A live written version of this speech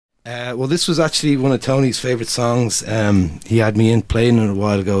Well, this was actually one of Tony's favourite songs. He had me in playing it a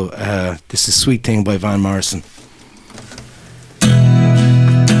while ago. This is Sweet Thing by Van Morrison.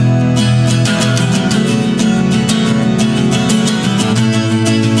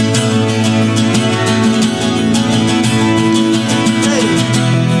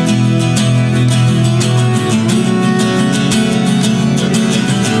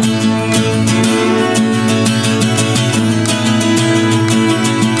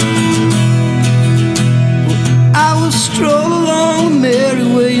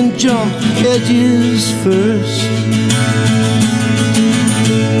 Jump edges first,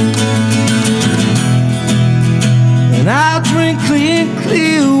 and I'll drink clean,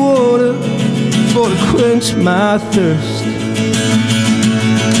 clear water for to quench my thirst.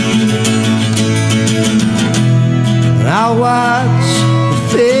 And I'll watch the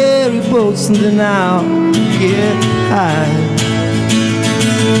ferry boats and then I'll get high.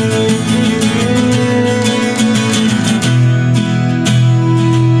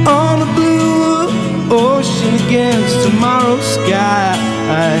 Against tomorrow's sky,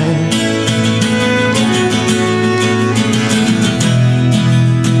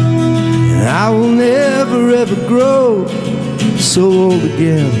 and I will never ever grow so old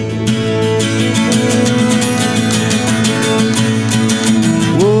again.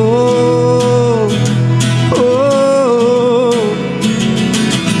 Whoa, oh,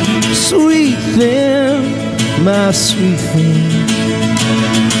 sweet thing, my sweet thing,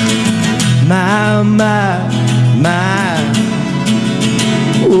 my,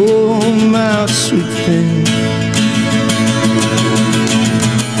 oh, my sweet thing.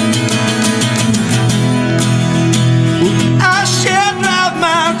 I shall drive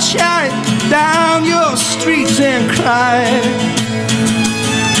my chariot down your streets and cry.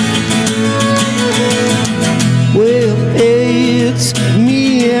 Well, hey, it's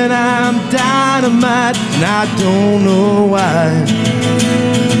me and I'm dynamite, and I don't know why.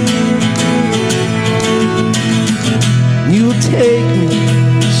 You'll take me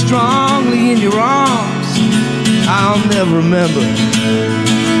strongly in your arms. I'll never remember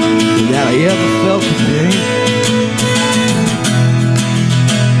that I ever felt the pain.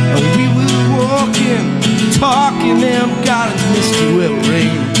 And we were walking, talking, them gardens, misty wet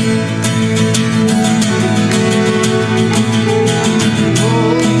rain.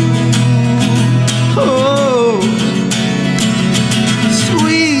 Oh, oh,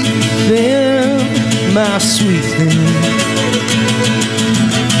 sweet thing, my sweet thing.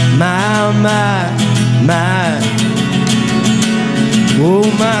 My, oh,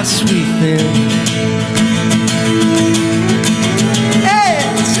 my sweet thing. Hey,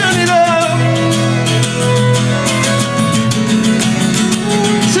 turn it up.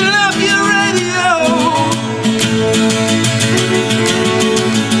 Turn up your radio.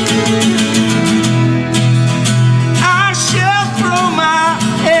 I shall throw my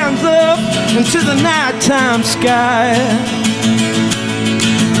hands up into the nighttime sky.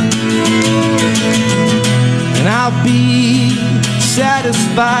 And I'll be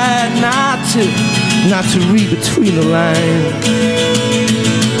satisfied not to read between the lines.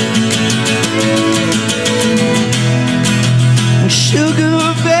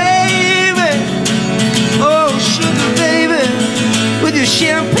 Sugar baby, oh sugar baby, with your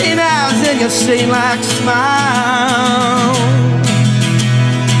champagne eyes and your saint-like smile.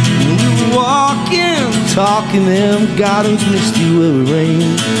 We were walking, talking them gardens, misty river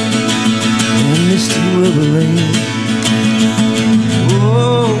rain. Misty river rain.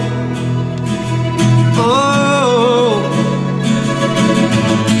 Oh, oh,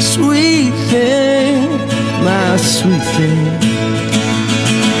 sweet thing, my sweet thing,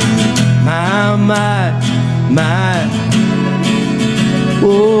 my,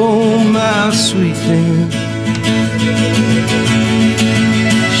 oh, my sweet thing.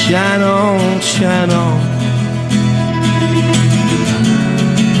 Shine on, shine on.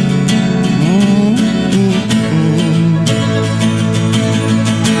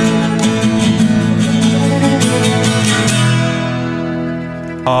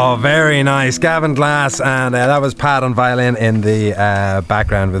 Oh, very nice. Gavin Glass, and that was Pat on violin in the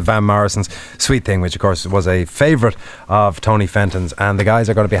background with Van Morrison's Sweet Thing, which of course was a favourite of Tony Fenton's. And the guys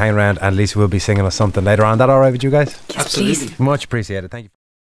are going to be hanging around, and Lisa will be singing us something later on. That all right with you guys? Absolutely. Much appreciated. Thank you.